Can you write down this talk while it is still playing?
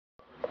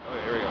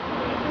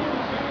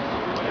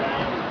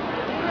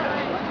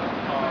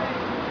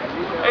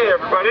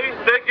everybody.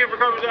 Thank you for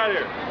coming down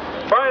here.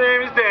 My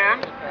name is Dan,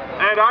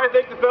 and I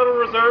think the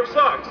Federal Reserve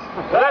sucks.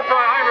 That's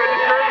why I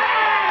registered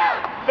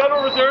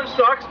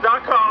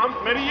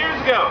federalreservesucks.com many years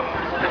ago.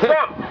 So,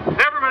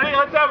 everybody,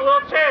 let's have a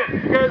little chance,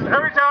 because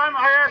every time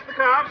I ask the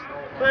cops,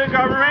 the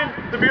government,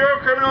 the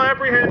Bureau of Criminal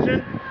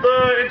Apprehension,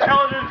 the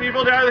intelligence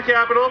people down at the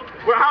Capitol,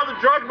 how the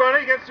drug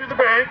money gets through the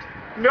banks,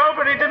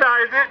 nobody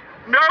denies it.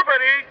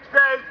 Nobody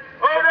says,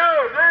 oh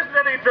no, there isn't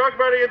any drug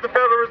money at the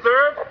Federal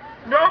Reserve.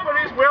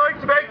 Nobody's willing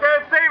to make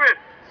that statement.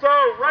 So,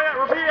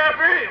 repeat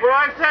after me. When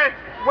I say,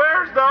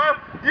 where's the,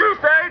 you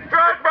say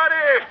drug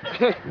money.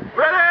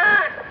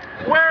 Ready?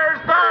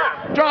 Where's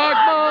the drug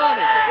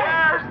money?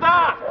 Where's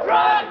the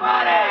drug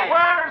money?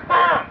 Where's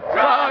the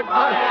drug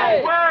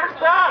money? Where's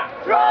the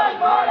drug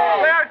money?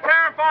 They are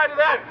terrified of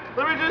that.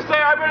 Let me just say,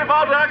 I've been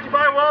involved in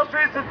Occupy Wall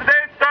Street since the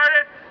day it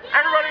started.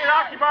 Everybody in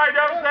Occupy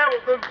knows that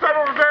the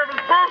Federal Reserve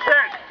is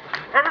bullshit.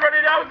 Everybody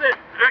knows it.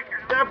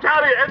 I'm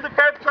telling you, End the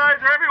Fed signs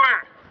are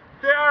everywhere.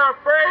 They are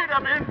afraid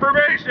of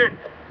information.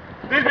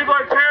 These people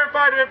are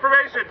terrified of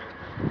information.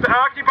 The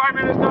Occupy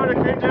Minnesota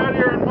came down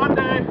here on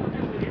Monday,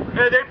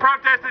 and they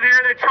protested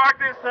here. They chalked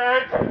this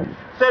sign,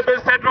 said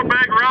the central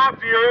bank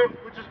robbed you,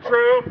 which is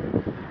true.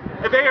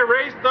 And they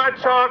erased that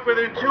chalk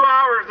within 2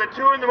 hours at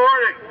 2 in the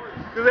morning,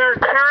 because they're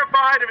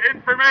terrified of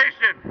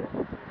information.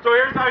 So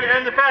here's how you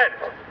end the Fed.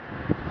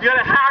 You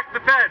gotta hack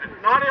the Fed,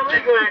 not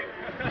illegally.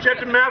 You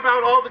have to map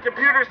out all the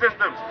computer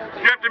systems.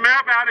 You have to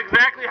map out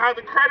exactly how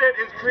the credit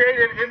is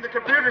created in the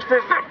computer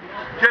system.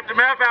 You have to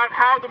map out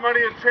how the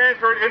money is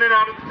transferred in and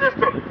out of the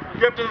system.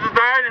 You have to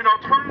design an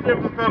alternative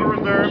to the Federal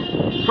Reserve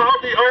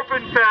called the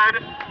Open Fed,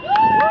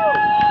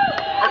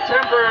 a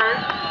temporary.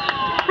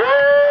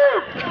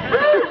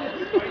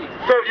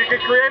 So you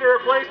can create a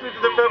replacement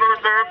to the Federal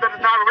Reserve that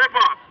is not a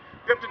ripoff.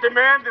 You have to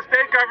demand the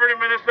state government in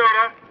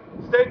Minnesota,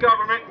 state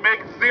government,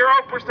 make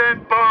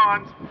 0%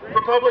 bonds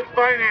for public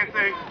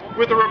financing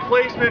with a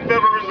replacement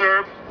Federal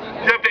Reserve.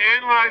 You have to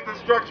analyze the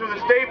structure of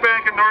the state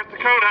bank in North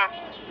Dakota,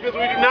 because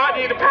we do not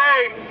need to pay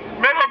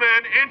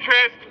middlemen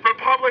interest for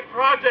public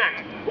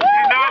projects. You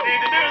do not need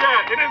to do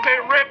that. It is a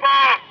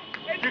rip-off.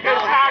 You can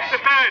hack the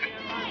Fed.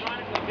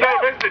 No,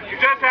 listen, you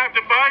just have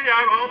to find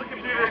out all the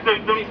computer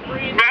systems,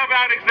 map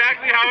out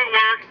exactly how it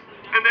works,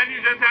 and then you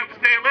just have to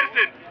say,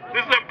 listen,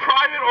 this is a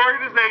private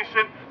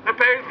organization that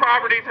pays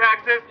property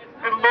taxes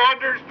and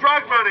launders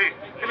drug money.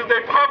 It is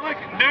a public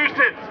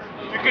nuisance.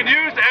 You can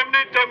use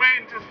eminent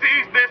domain to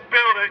seize this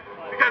building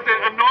because it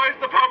annoys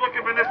the public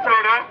of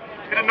Minnesota,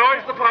 it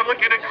annoys the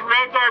public, and it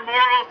corrodes our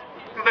morals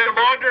because they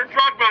launder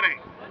drug money.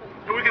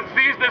 And we can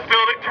seize this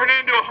building, turn it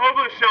into a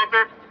homeless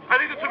shelter. I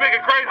think this would make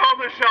a great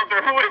homeless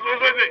shelter. Who is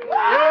with me?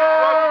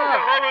 Yeah!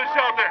 A homeless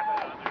shelter.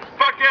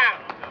 Fuck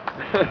yeah.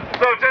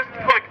 So just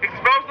like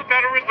expose the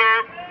Federal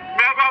Reserve,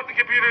 map out the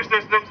computer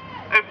systems,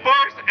 and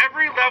force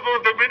every level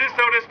of the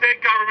Minnesota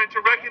state government to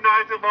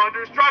recognize it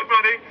launders drug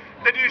money.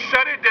 Then you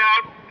shut it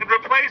down and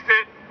replace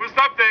it with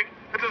something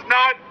that does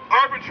not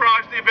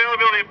arbitrage the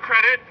availability of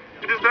credit.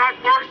 It does not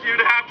force you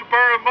to have to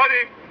borrow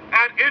money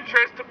at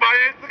interest to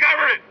finance the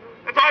government.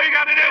 That's all you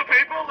got to do,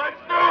 people. Let's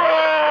do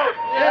it!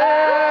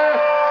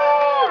 Yeah!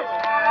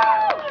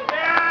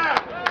 Yeah!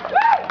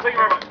 Thank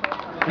you very much.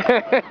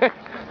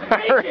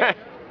 All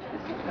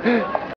right.